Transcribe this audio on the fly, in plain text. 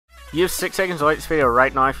You have 6 seconds to like this video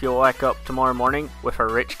right now if you wake up tomorrow morning with a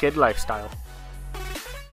rich kid lifestyle.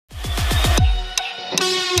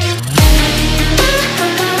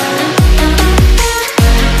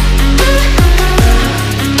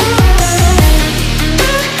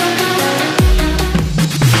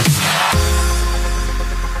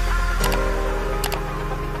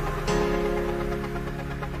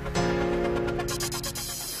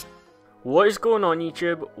 What is going on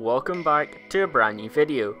YouTube? Welcome back to a brand new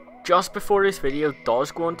video. Just before this video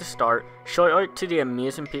does go on to start, shout out to the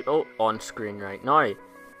amazing people on screen right now.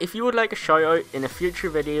 If you would like a shout out in a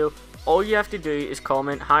future video, all you have to do is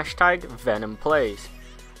comment hashtag Venom plays.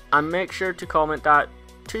 And make sure to comment that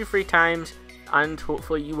 2-3 times and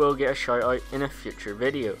hopefully you will get a shout out in a future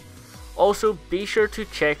video. Also be sure to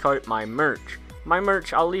check out my merch. My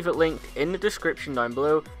merch, I'll leave it linked in the description down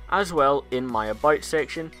below as well in my about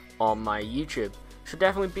section on my YouTube, so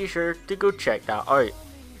definitely be sure to go check that out.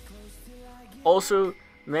 Also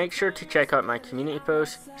make sure to check out my community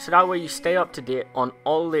posts so that way you stay up to date on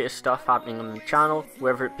all the latest stuff happening on the channel,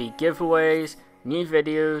 whether it be giveaways, new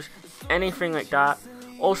videos, anything like that.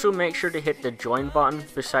 Also make sure to hit the join button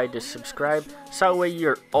beside the subscribe so that way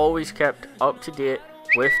you're always kept up to date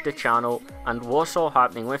with the channel and what's all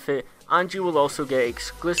happening with it, and you will also get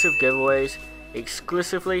exclusive giveaways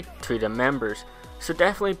exclusively to the members. So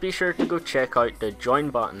definitely be sure to go check out the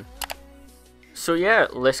join button. So yeah,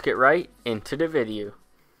 let's get right into the video.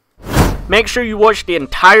 Make sure you watch the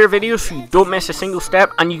entire video so you don't miss a single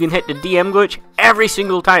step and you can hit the DM glitch every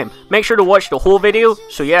single time. Make sure to watch the whole video,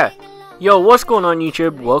 so yeah. Yo, what's going on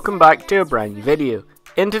YouTube? Welcome back to a brand new video.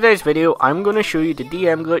 In today's video, I'm going to show you the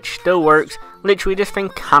DM glitch still works. Literally this thing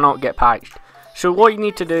cannot get patched. So what you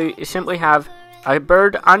need to do is simply have a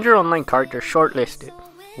bird and your online character shortlisted.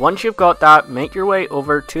 Once you've got that, make your way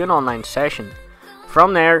over to an online session.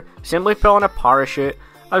 From there, simply put on a parachute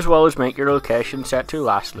as well as make your location set to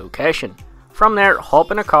last location. From there,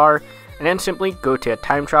 hop in a car and then simply go to a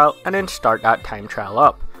time trial and then start that time trial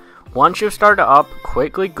up. Once you've started up,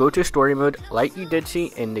 quickly go to story mode like you did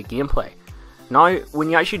see in the gameplay. Now, when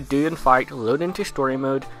you actually do in fact load into story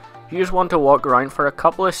mode, you just want to walk around for a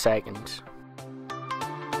couple of seconds.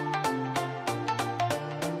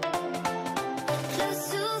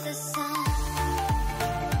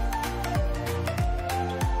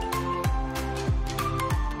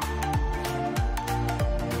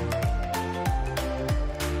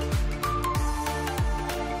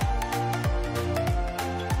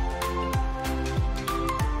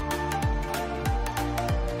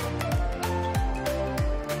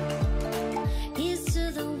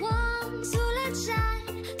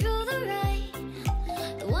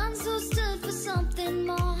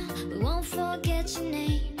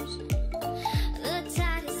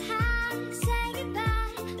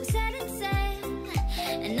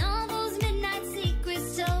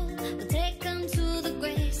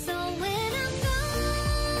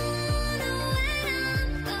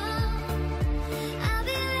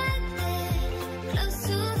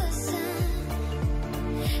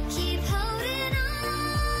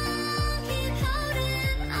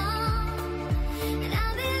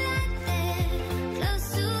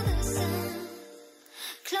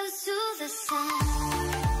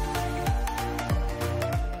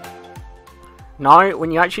 Now, when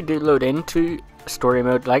you actually do load into story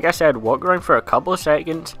mode, like I said, walk around for a couple of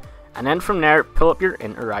seconds and then from there pull up your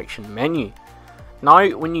interaction menu. Now,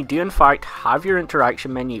 when you do in fact have your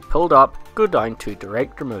interaction menu pulled up, go down to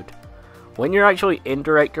director mode. When you're actually in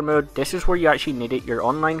director mode, this is where you actually needed your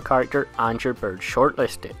online character and your bird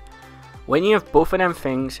shortlisted. When you have both of them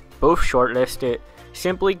things, both shortlisted,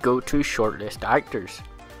 simply go to shortlist actors.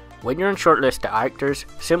 When you're in shortlist actors,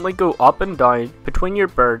 simply go up and down between your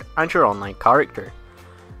bird and your online character.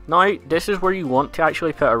 Now, this is where you want to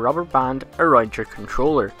actually put a rubber band around your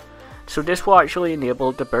controller. So this will actually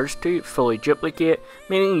enable the birds to fully duplicate,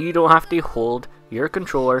 meaning you don't have to hold your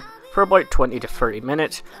controller for about 20 to 30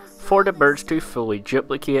 minutes for the birds to fully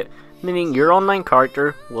duplicate, meaning your online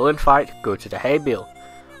character will in fact go to the hay bale.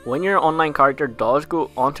 When your online character does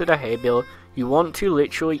go onto the hay bale, you want to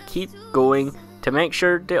literally keep going to make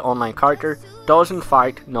sure the online character does in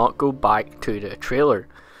fact not go back to the trailer.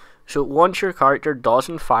 So once your character does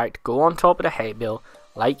in fact go on top of the hay bale,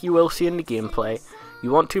 like you will see in the gameplay, you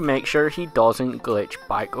want to make sure he doesn't glitch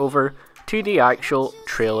back over to the actual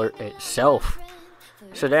trailer itself.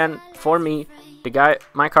 So then, for me,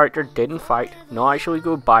 my character did in fact not actually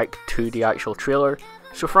go back to the actual trailer.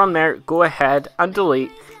 So from there, go ahead and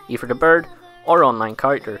delete either the bird or online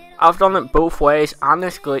character. I've done it both ways and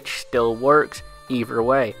this glitch still works either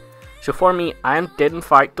way. So for me, I did in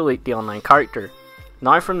fact delete the online character.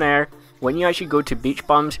 Now from there, when you actually go to beach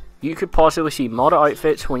bums, you could possibly see modded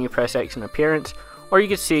outfits when you press X in appearance, or you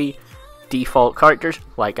could see default characters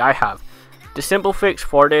like I have. The simple fix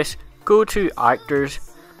for this, go to actors,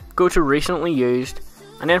 go to recently used,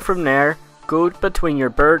 and then from there, go between your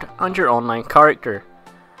bird and your online character.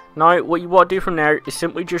 Now what you want to do from there is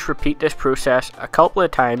simply just repeat this process a couple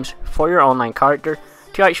of times for your online character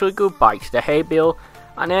to actually go back to the hay bale,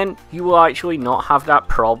 and then you will actually not have that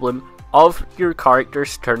problem of your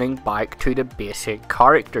characters turning back to the basic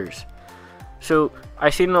characters. So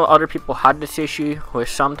I've seen other people had this issue with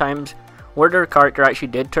sometimes where their character actually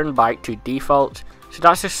did turn back to defaults, so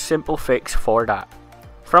that's a simple fix for that.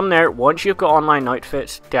 From there, once you've got online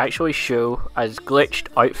outfits to actually show as glitched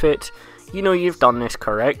outfits, you know you've done this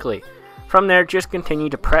correctly. From there, just continue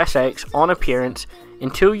to press X on appearance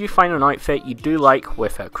until you find an outfit you do like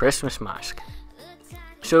with a Christmas mask.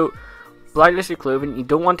 So, blacklisted clothing, you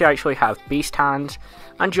don't want to actually have beast hands,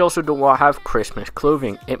 and you also don't want to have Christmas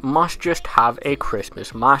clothing. It must just have a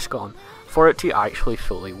Christmas mask on for it to actually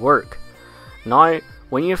fully work. Now,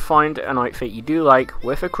 when you've found an outfit you do like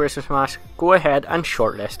with a Christmas mask, go ahead and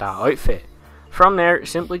shortlist that outfit. From there,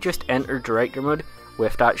 simply just enter director mode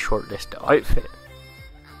with that shortlisted outfit.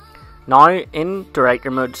 Now in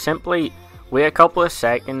director mode, simply wait a couple of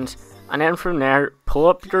seconds, and then from there pull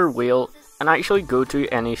up your wheel and actually go to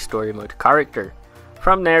any story mode character.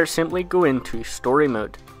 From there, simply go into story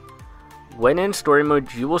mode. When in story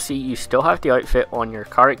mode, you will see you still have the outfit on your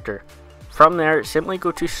character. From there, simply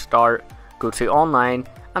go to start, go to online,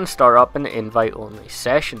 and start up an invite only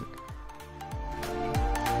session.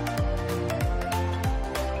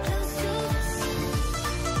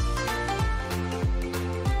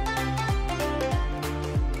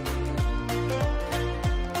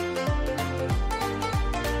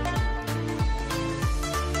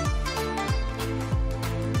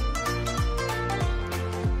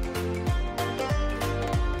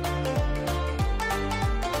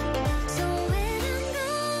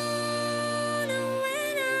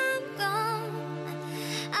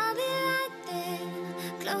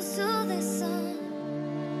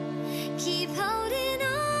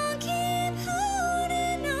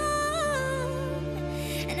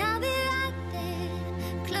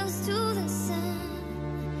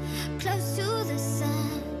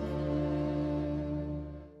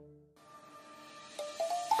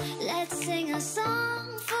 Let's sing a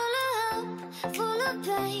song full of hope, full of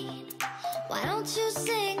pain. Why don't you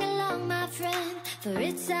sing along, my friend? For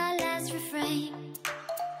it's our last refrain.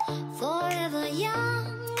 Forever young,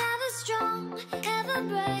 ever strong, ever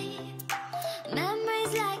brave.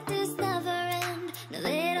 Memories like this never end. No,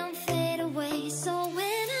 they don't fade away. So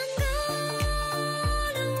when I'm gone,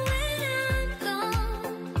 oh, when I'm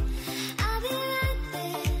gone, I'll be right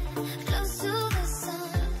there, close to the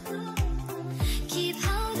sun. Keep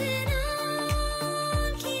holding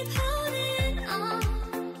on, keep holding on,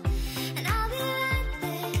 and I'll be right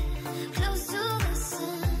there, close to the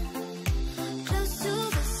sun, close to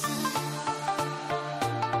the sun.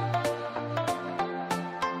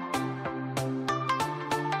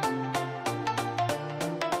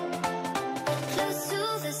 Close to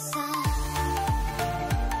the sun.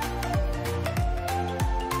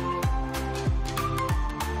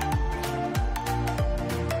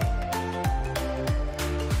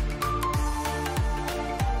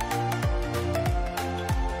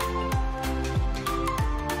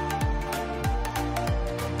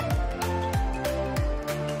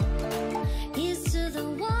 Here's to the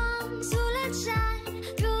ones who let shine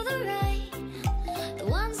through the rain, the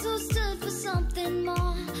ones who stood for something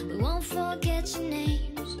more. We won't forget your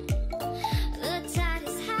names. The tide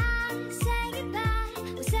is high, say goodbye,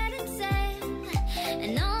 we set it sail,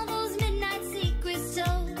 and all those midnight secrets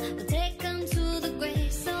told, we'll take them to the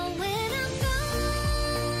grave. So when I'm gone,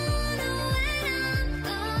 oh, when I'm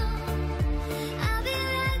gone, I'll be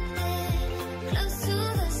right there, close to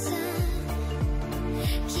the sun.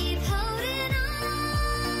 Keep holding on,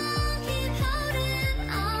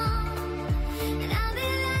 and I'll be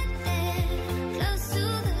right there, close to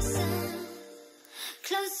the sun,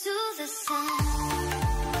 close to the sun.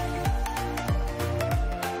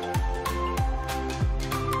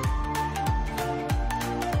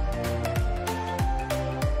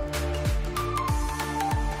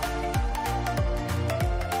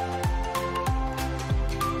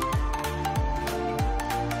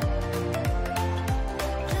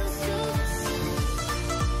 Close to the sun.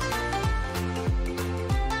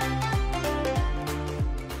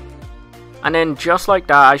 And then just like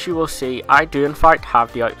that, as you will see, I do in fact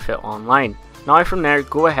have the outfit online. Now from there,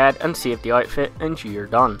 go ahead and save the outfit and you're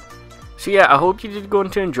done. So yeah, I hope you did go on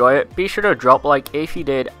to enjoy it. Be sure to drop a like if you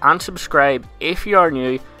did and subscribe if you are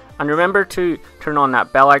new, And remember to turn on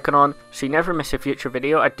that bell icon on so you never miss a future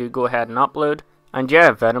video I do go ahead and upload. And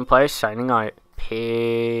yeah, Venom Plays signing out.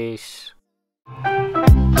 Peace.